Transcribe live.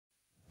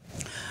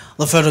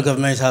The federal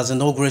government has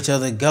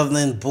inaugurated the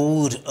governing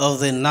board of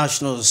the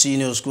National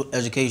Senior School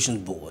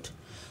Education Board.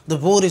 The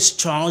board is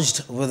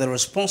charged with the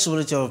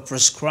responsibility of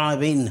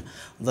prescribing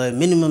the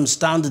minimum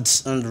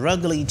standards and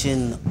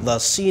regulating the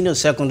senior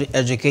secondary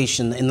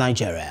education in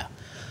Nigeria.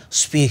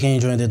 Speaking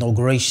during the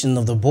inauguration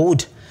of the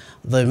board,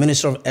 the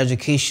Minister of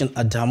Education,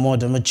 Adamu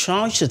Adamu,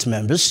 charged its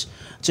members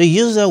to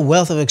use their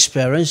wealth of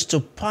experience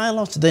to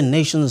pilot the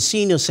nation's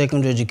senior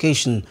secondary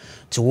education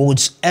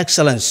towards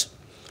excellence.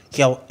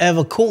 He,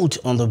 however, called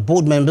on the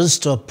board members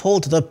to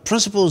uphold the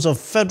principles of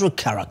federal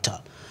character.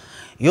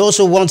 He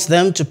also wants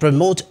them to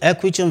promote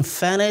equity and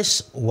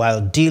fairness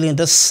while dealing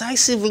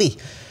decisively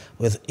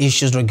with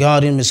issues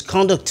regarding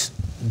misconduct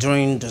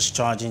during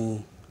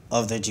discharging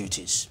of their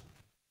duties.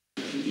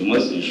 You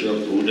must ensure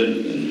prudent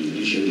and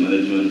judicious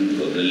management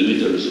of the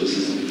limited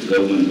resources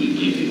government will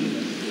give you.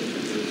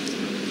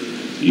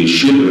 You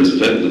should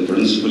respect the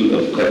principle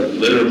of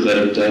federal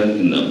character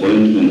in the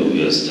appointment of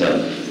your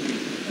staff.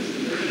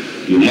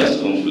 You must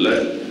comply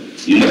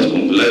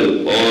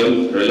with all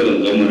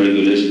relevant government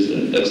regulations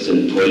and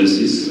extant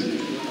policies,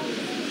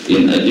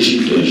 in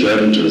addition to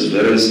ensuring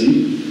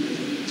transparency,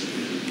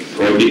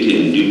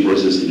 probity, and due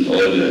process in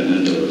all your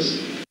endeavors.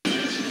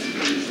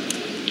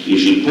 You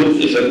should put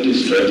effective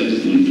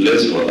strategies in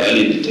place for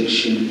early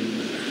detection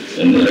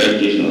and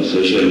eradication of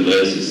social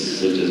biases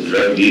such as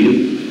drug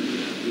dealing,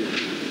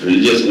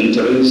 religious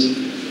intolerance,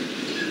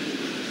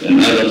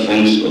 and other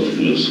forms of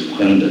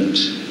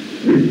misconduct.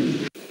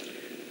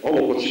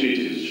 All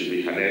opportunities should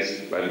be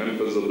harnessed by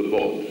members of the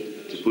board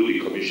to put the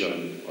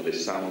Commission on a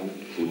sound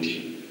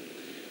footing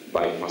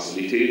by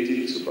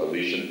facilitating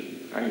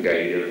supervision and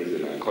guidance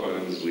in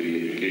accordance with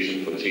the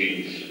Education for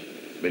Change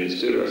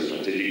Ministerial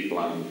Strategic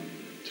Plan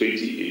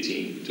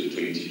 2018 to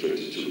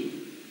 2022,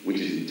 which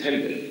is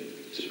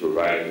intended to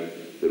provide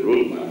the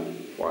roadmap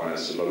for an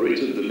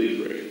accelerated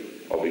delivery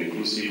of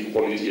inclusive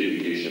quality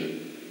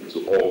education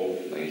to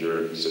all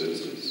Nigerian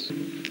citizens.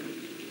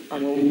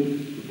 I'm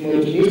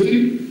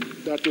optimistic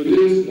that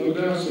today's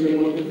inaugural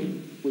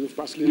ceremony will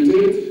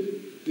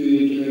facilitate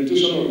the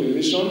implementation of the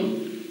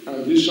mission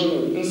and vision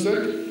of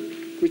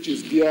INSEC, which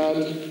is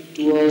geared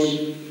towards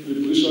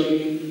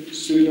revolutioning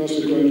senior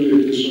secondary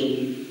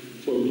education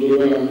for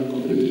global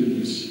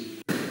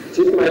competitiveness. It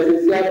is my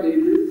sincere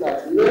belief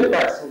that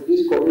members of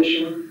this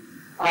commission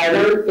are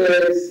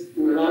rankers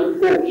in rank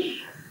goals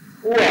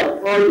who have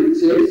all it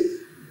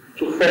takes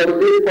to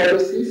formulate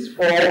policies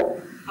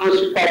for and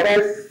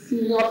supervise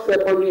senior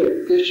secondary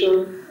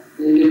education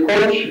in the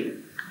country.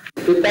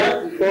 The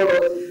task before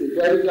us is a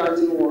very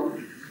daunting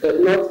one, but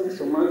not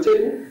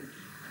insurmountable.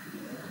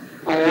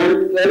 I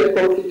am very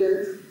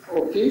confident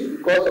of this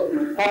because of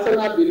my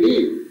personal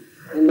belief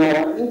in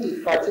our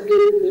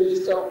indefatigable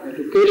Minister of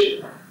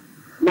Education,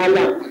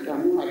 Malam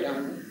Adamu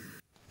Adamu.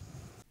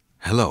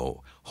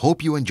 Hello,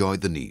 hope you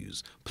enjoyed the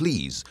news.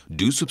 Please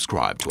do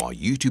subscribe to our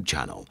YouTube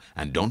channel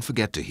and don't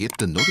forget to hit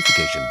the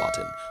notification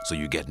button so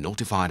you get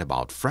notified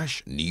about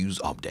fresh news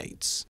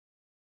updates.